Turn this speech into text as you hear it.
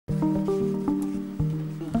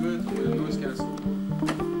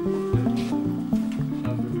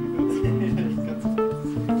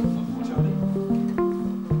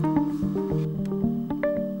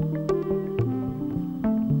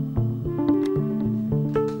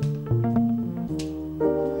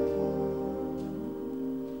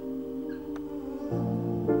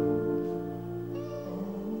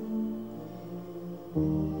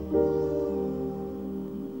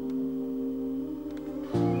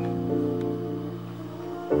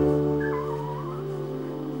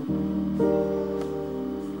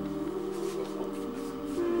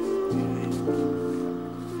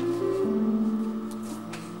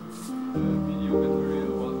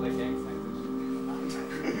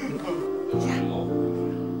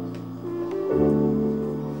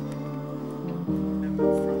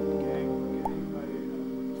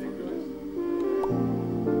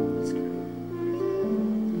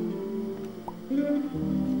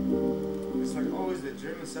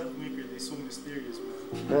So mysterious,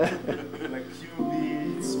 man. Like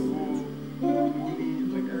QB, School,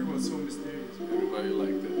 Mulean, like everyone's so mysterious. Everybody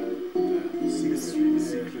like the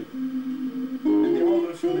secret. And they all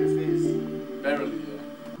don't show their face. Barely, yeah.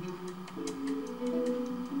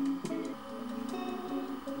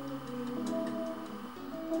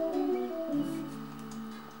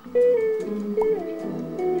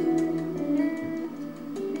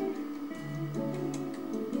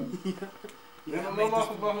 Ja,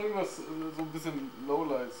 mach irgendwas, so ein bisschen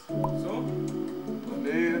Lowlights. So?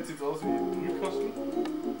 Nee, jetzt sieht's aus wie ein Brühkasten.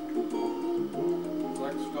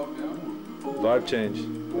 Sagst du, glaub ja. Vibe change.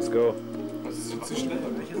 Let's go. Was ist jetzt zu schnell?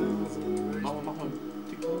 Welche sind das? Mach mal einen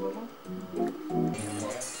Tick drüber mal.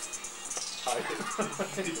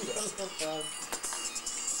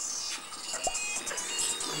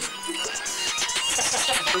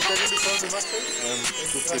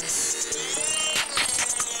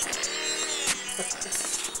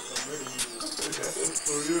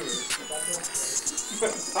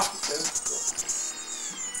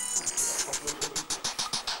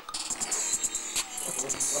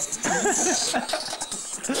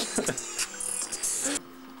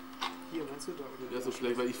 Hier, meinst du da? Ja, so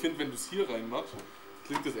schlecht, weil ich finde, wenn du es hier reinmachst,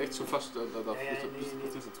 klingt das echt schon fast, da nee. ist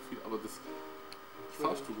nicht zu viel, aber das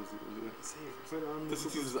Fahrstuhlmusik. Das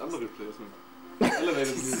ist dieses andere Placement.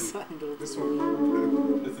 Elevator Music. Das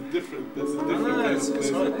one. That's a different kind of placement.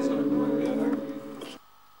 Sorry.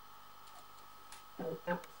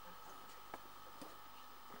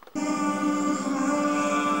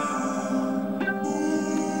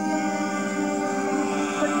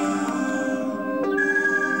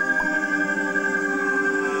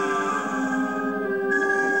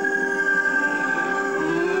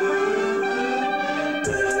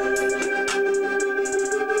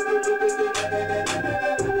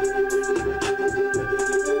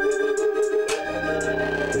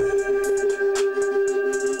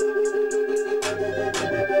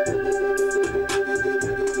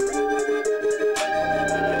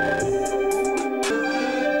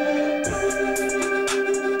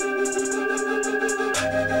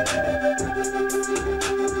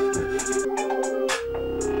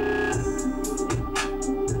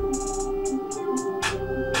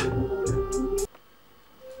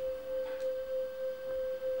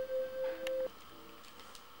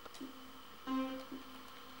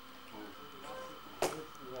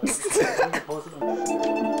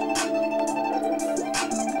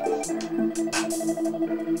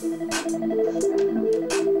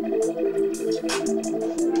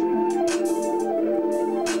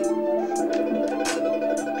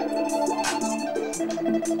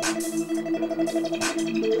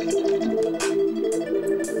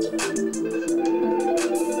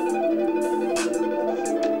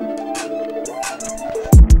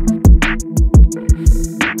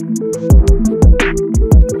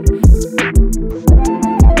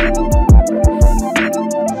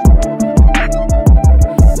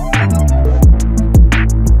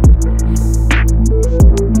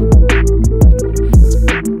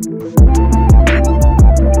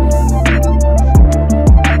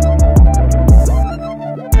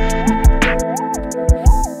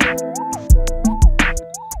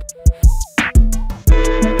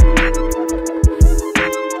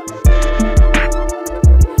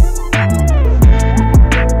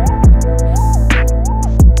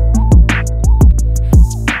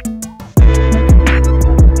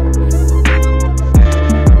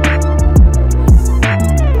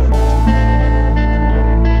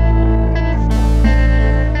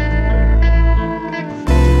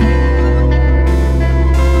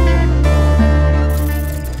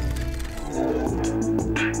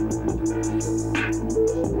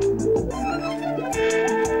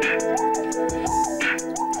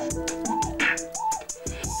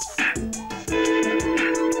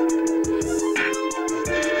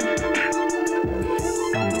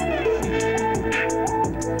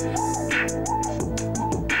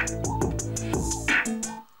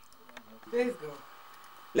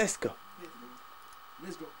 Let's go.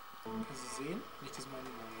 Let's go. Kannst du sehen? Nicht, dass meine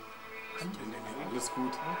Hand Nee, alles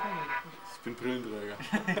gut. Ich bin Brillenträger.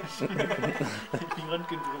 die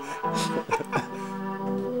Röntgenbrille.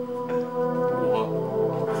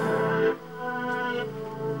 Oha.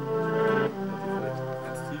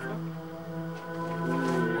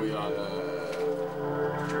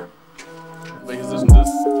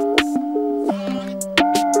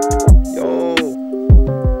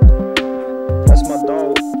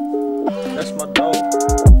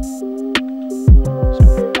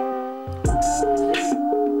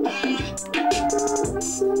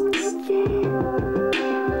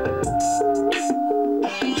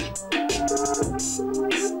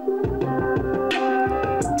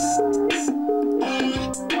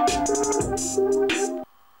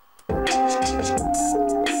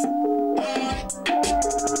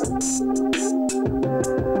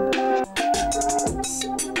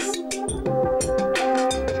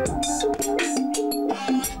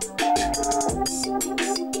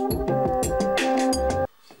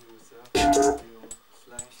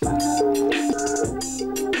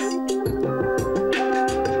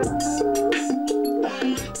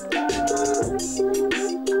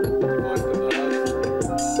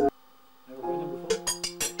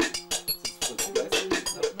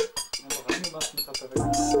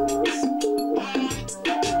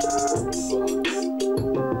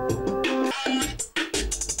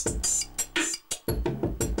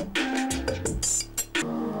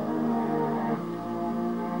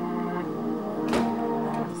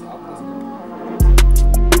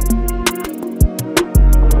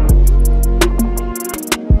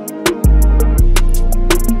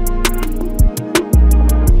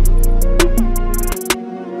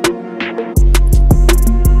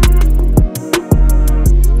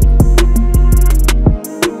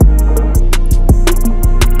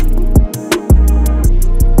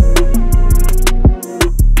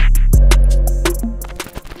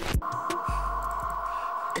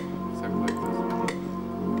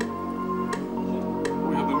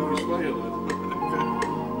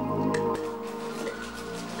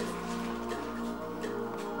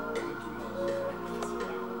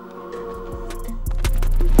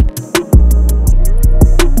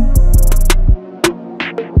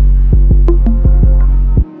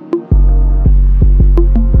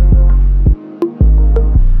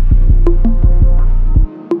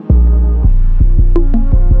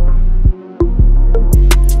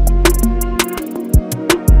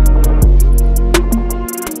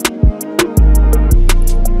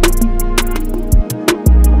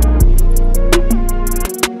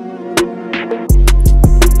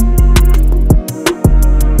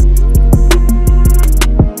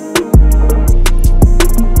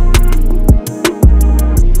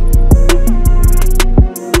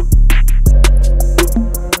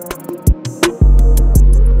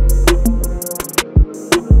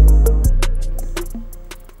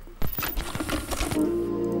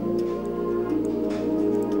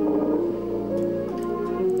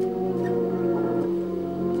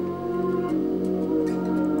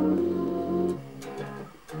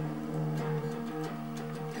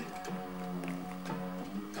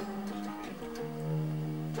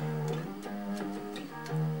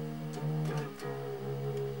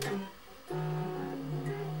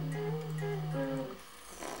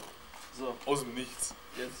 Aus dem Nichts.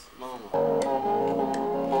 Jetzt machen wir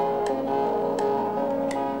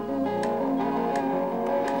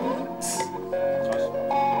Krass.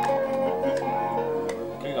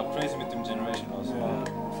 Klingt auch crazy mit dem Generation aus. Ja,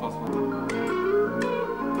 unfassbar.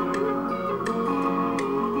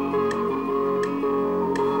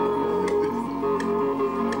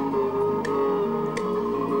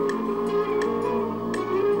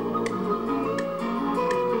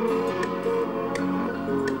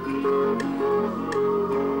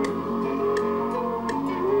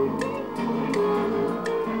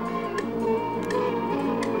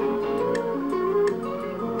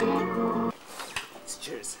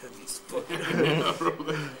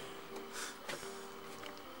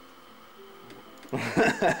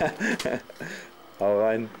 Hau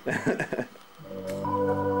rein. Let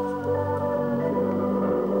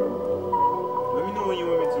me know when you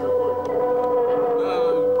want me to record.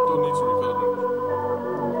 Don't need to record it.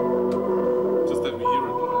 Just let me hear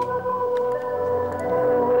it, right?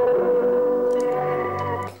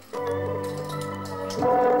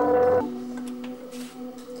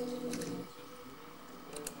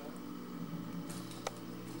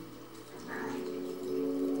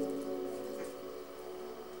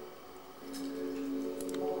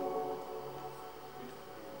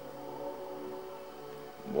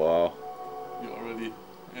 Wow. You already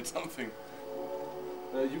had something.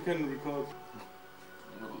 You can record.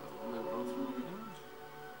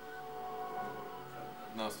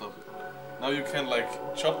 No, stop it. Now you can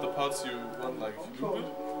like chop the parts you want, like loop it,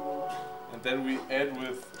 and then we add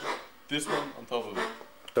with this one on top of it.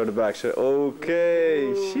 Show the back. Show.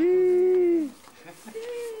 Okay. Sheesh.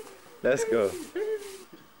 Let's go.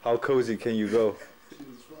 How cozy can you go?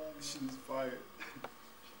 She's fired.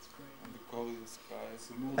 The coziest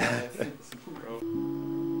guys. Bro.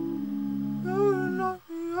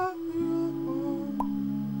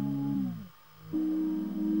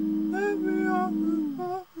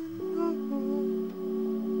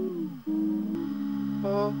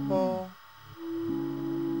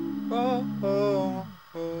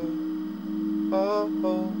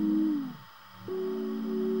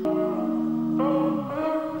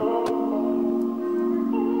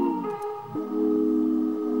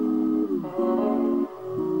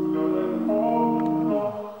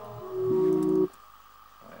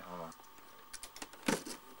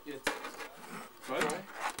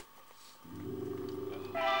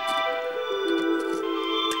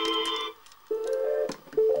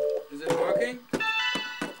 Is it working?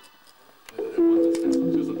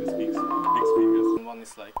 Just on these big speakers. One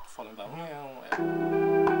is like falling down.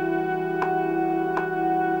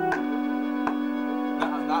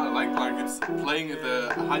 Nah, like it's playing at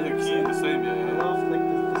a higher key in the same, yeah. I love like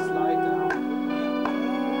the slide down.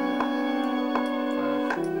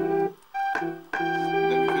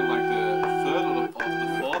 Then we can like the third or the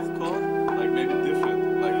fourth chord, like maybe different,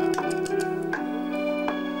 like.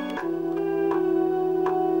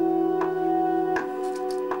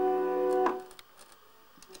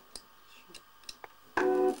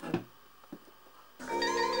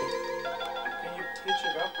 Can you pitch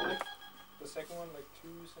it up like the second one, like 2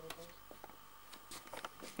 semitones?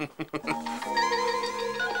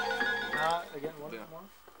 Again, one more.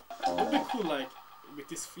 It would be cool, like with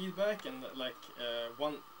this feedback and like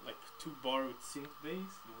one, like 2 bar with synth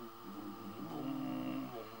bass,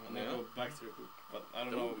 and then go back to the hook. But I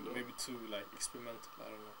don't know, maybe too like experimental. I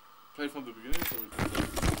don't know. Play from the beginning, so we can.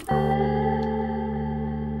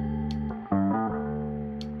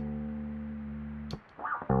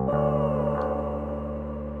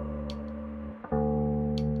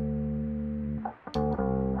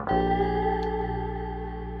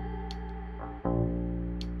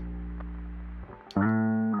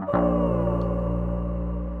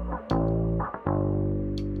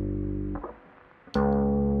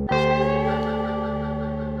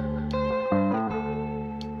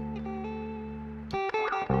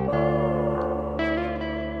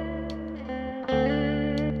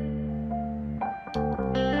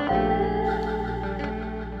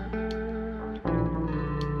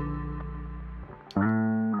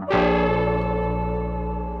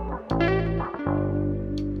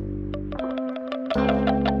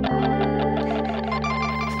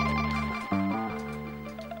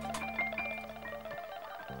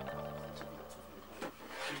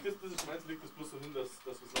 Liegt das bloß so hin, dass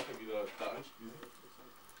wir es nachher wieder da anschließen?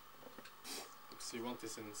 So you want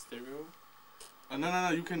this in stereo?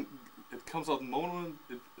 No, you can. It comes out in mono and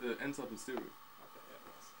it ends up in stereo. Okay, yeah,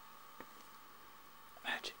 nice.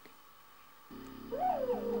 Magic.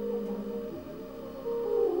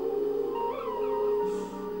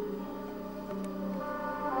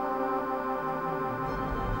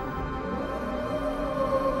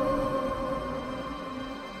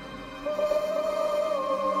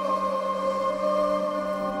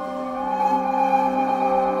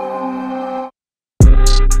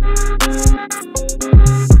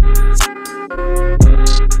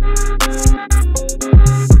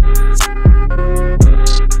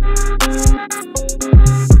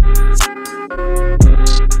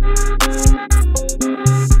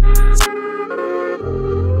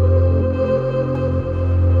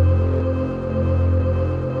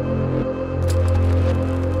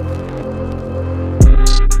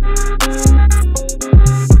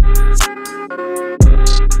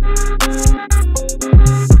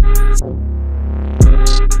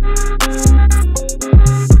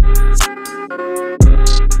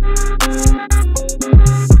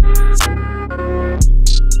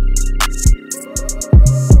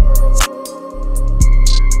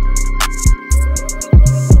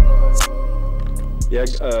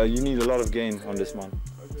 Yeah, you need a lot of gain on this one.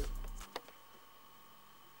 Okay.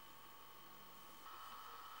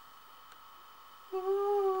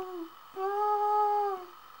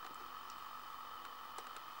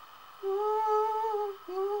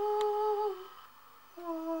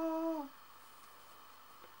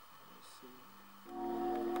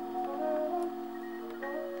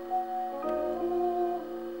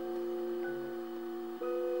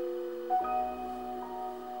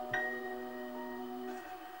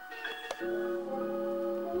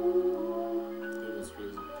 That was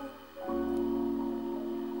crazy.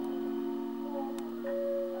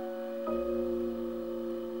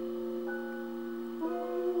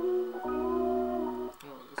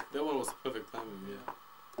 That one was perfect timing, yeah.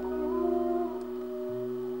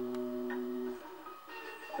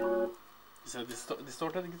 Is that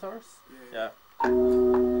distorted guitars? Yeah.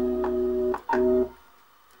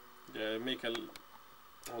 Yeah, make a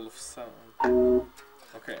all of sound.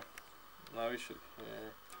 Okay, now we should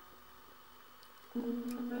hear. Now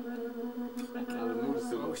the mood is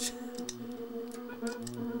still off.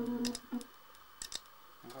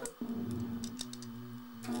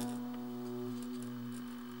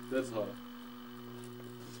 That's hard.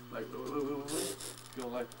 Like go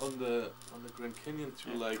like on the Grand Canyon to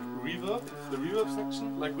like reverb, the reverb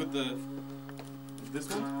section, like with the this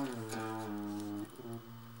one.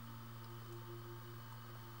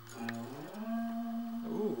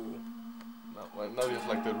 Ooh. Now you have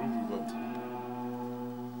like the room reverb.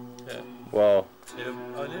 Yeah. Wow. A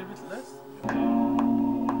little bit less.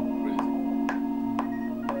 Crazy.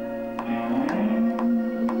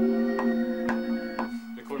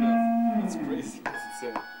 Record that. That's crazy. That's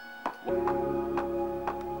insane.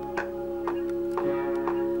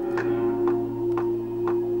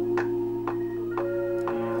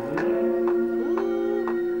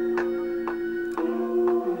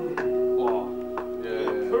 Wow.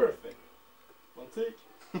 Yeah. Perfect. One take.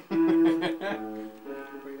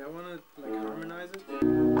 Wait, I wanna like harmonize it.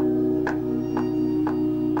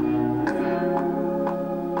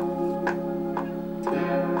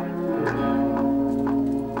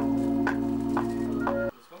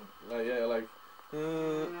 This one? Yeah, like.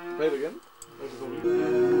 Play it again.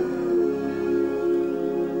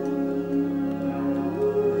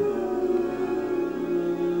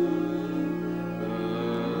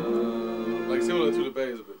 Like similar to the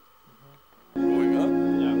bass a bit. Going up?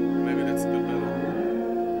 Yeah. Maybe that's a bit better.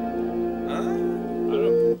 I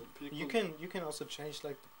don't. You can also change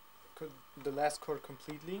like the last chord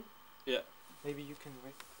completely. Yeah. Maybe you can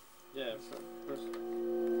wait. Yeah. First.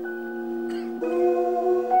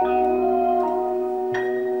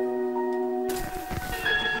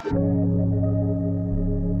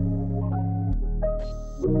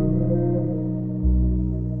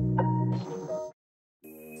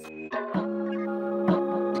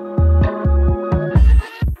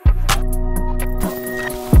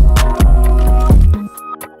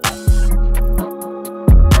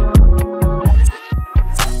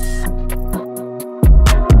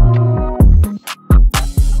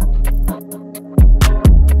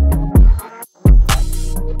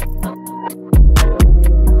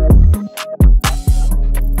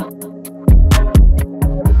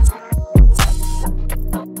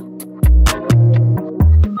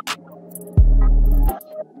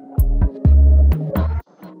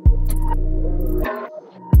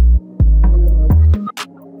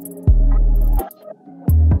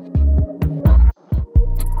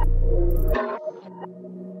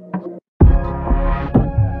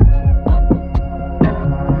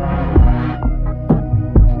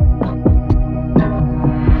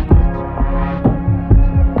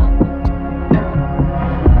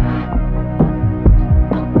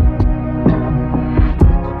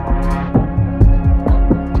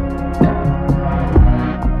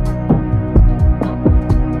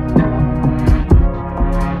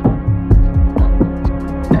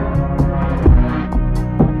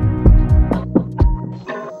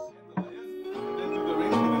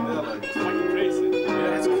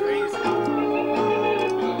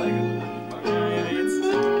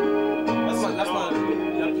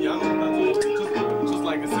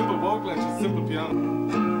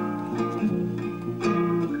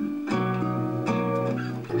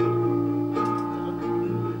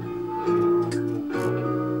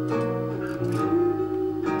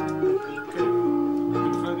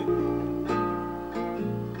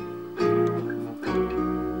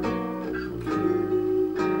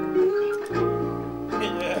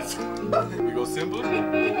 simple.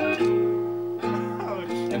 And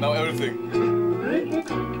now everything.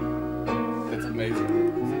 That's amazing.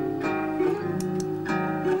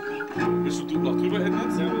 Willst du noch drüber hätten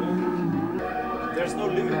jetzt? There's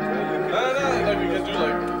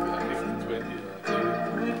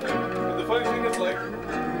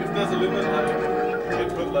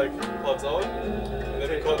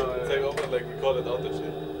like recorded out that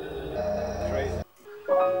shit. Crazy.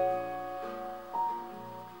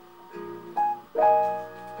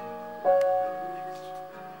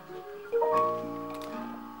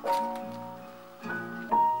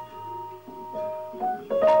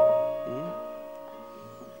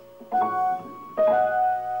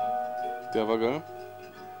 Der war geil.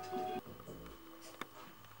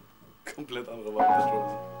 Komplett andere Vibe schon.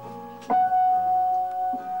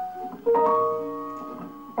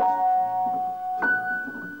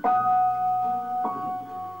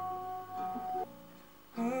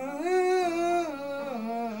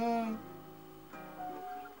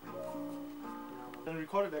 Dann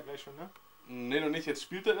recordet er gleich schon, ne? Nee, noch nicht. Jetzt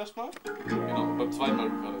spielt er erstmal. Genau, beim zweiten Mal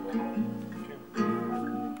recorded er. Okay.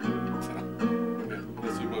 Okay,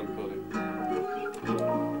 das ist überall recording.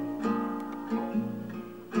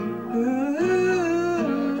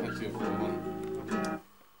 Kann ich dir vormachen.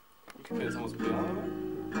 Okay, jetzt haben wir das Piano.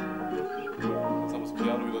 Jetzt haben wir das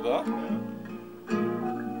Piano wieder da.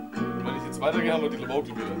 Und wenn ich jetzt weitergehe, haben wir die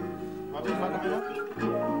Vocal wieder. Warte, ich warte wieder.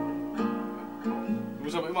 Du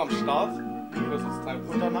bist aber immer am Start. Das ist Time.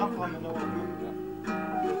 Und danach haben wir noch.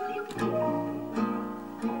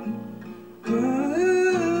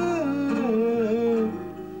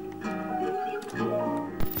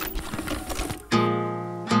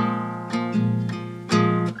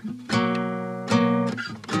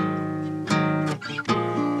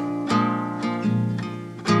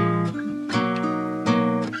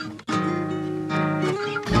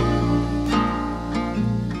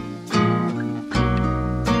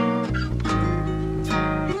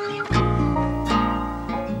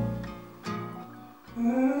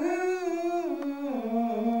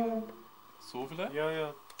 So vielleicht? Ja,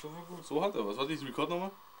 ja, so war gut. So hat er. Was war die Record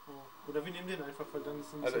nochmal? Oh. Oder wir nehmen den einfach, weil dann ist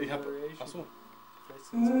es ein Also bisschen ich hab. Variation. Achso. Vielleicht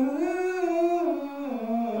sind es.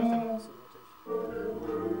 Läuft dann noch so,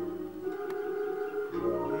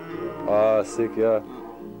 warte Ah, sick, ja.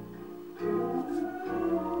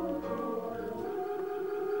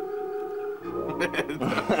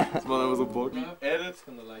 Das war einfach so Bock. Edit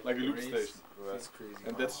Kinda like a loop station. That's crazy.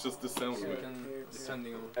 And that's just the sound. So you can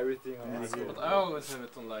depending on. Everything on But I always have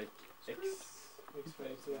it on like X.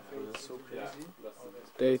 That's so crazy.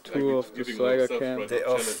 Day 2 of the Schweiger camp. Day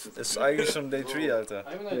off. Ist eigentlich schon Day 3, Alter.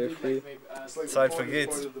 Day 3. Zeit vergeht.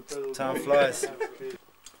 Time flies.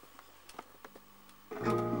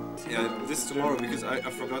 Yeah, this is tomorrow because I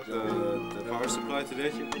forgot the power supply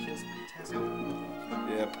today.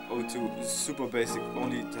 Yeah, O2, super basic,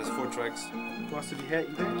 only has 4 tracks. Du hast du die her,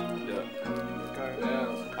 eBay? Ja. Geil.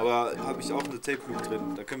 Aber habe ich auch eine Tape Loop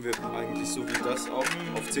drin. Da können wir eigentlich so wie das auch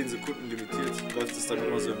auf 10 Sekunden limitiert. Läuft es dann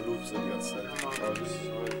immer so im Loop so die ganze Zeit.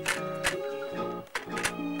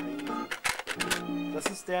 Das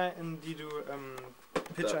ist der, in die du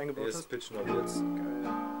Pitch eingebaut Yes, hast? Pitch noch jetzt.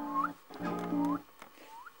 Geil.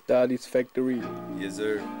 Daadi's Factory. Yes,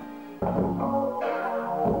 sir.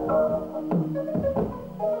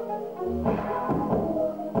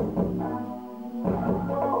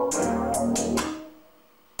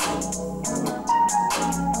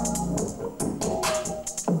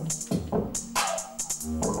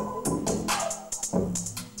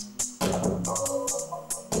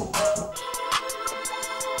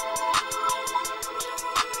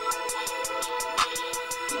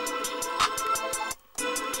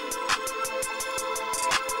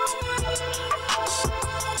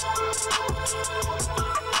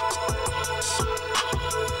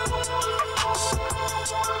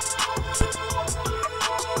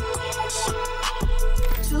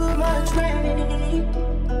 Too much rain,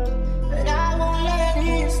 but I won't let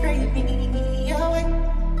it stray me away.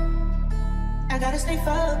 I gotta stay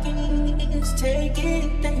focused, take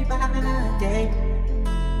it day by day.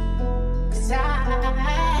 'Cause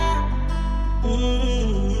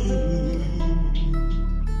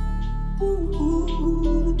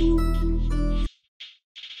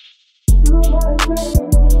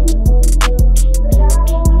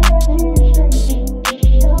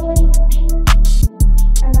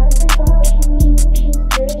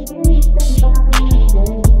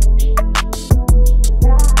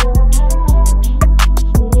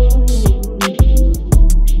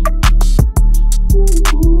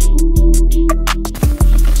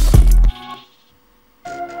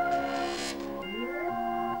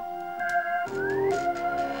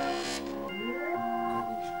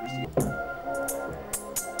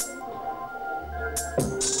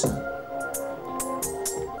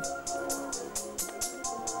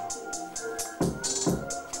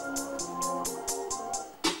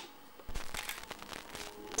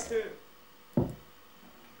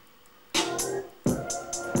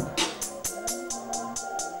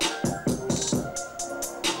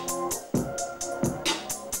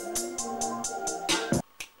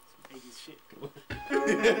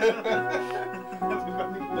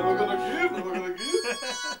Never gonna give.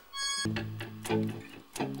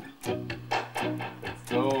 Let's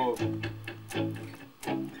go.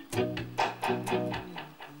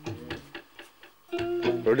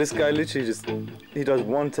 Bro, this guy literally just, he does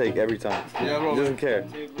one take every time. Yeah, bro. He doesn't care.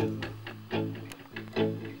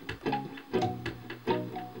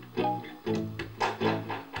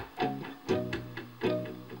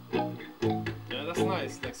 Yeah, that's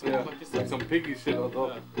nice. Like some Yeah, lucky like some piggy shit on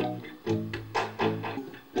top.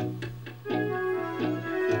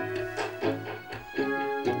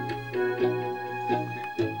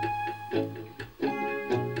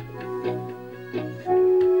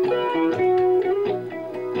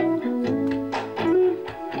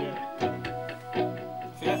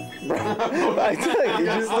 Yeah. I tell you,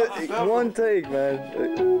 just one take, man.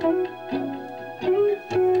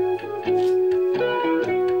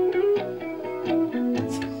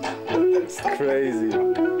 It's crazy.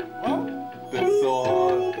 That's so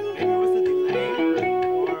hard. Maybe with the delay,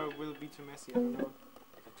 or will it be too messy? I don't know.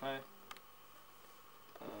 I can try.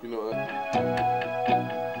 You know what?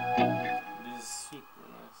 This is super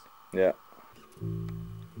nice. Yeah.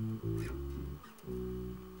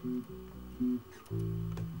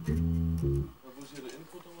 Wo ist hier der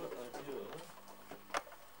Info nochmal? Ah, hier, oder?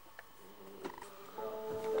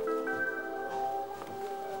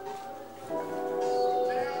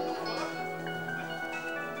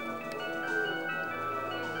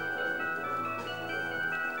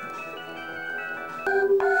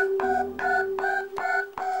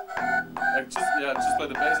 Like just play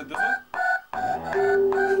the bass at this one.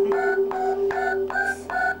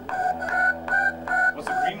 What's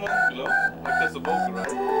the green one below? Like that's the vocal, right?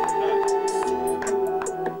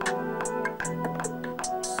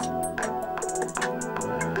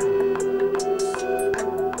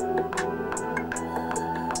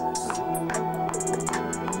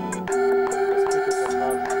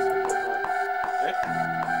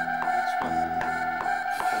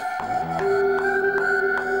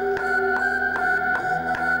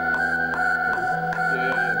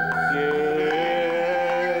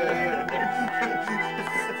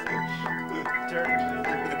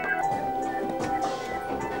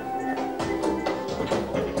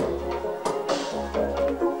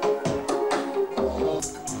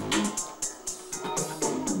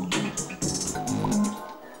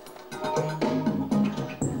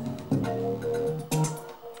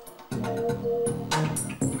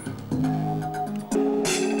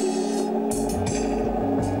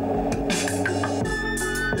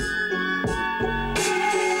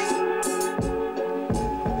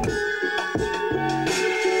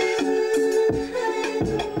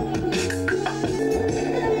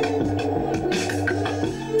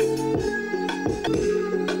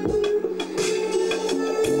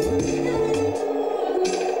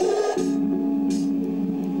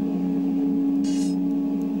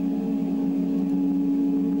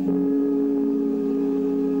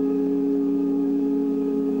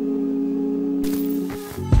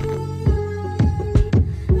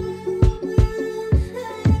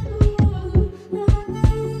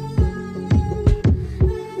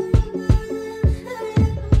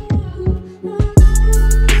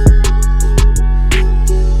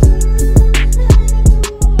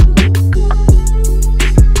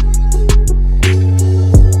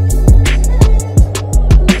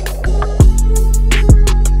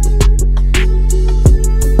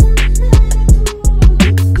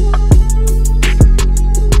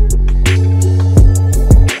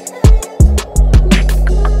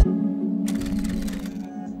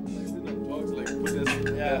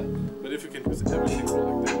 But if you can use everything for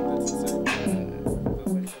like that, that's insane.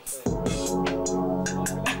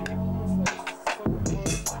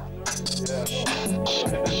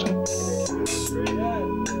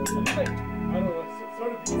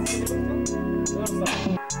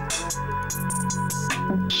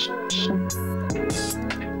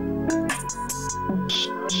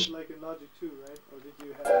 Like in Logic 2, right? Or did you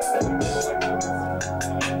have...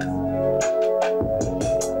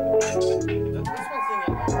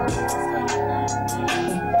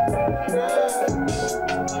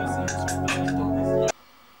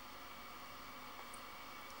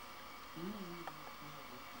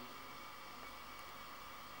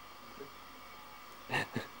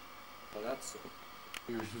 Ragazzo.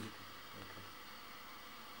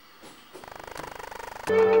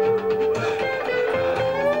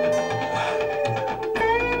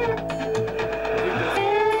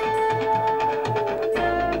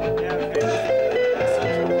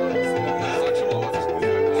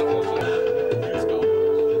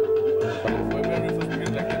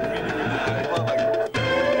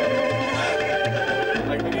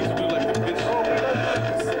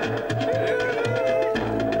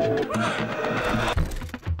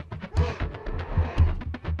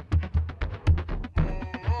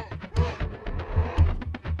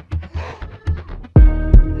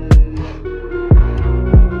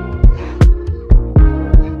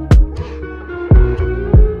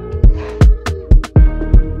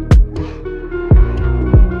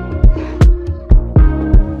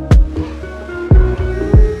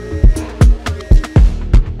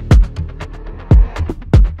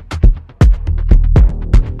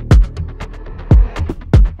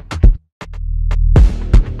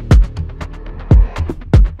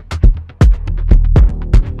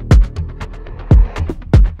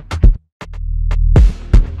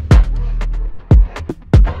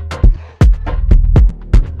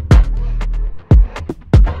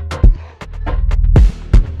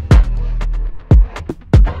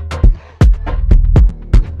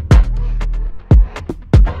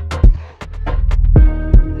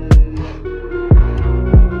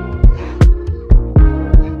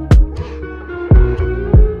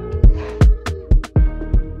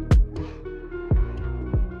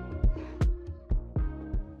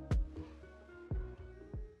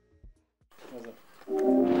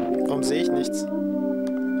 Warum sehe ich nichts?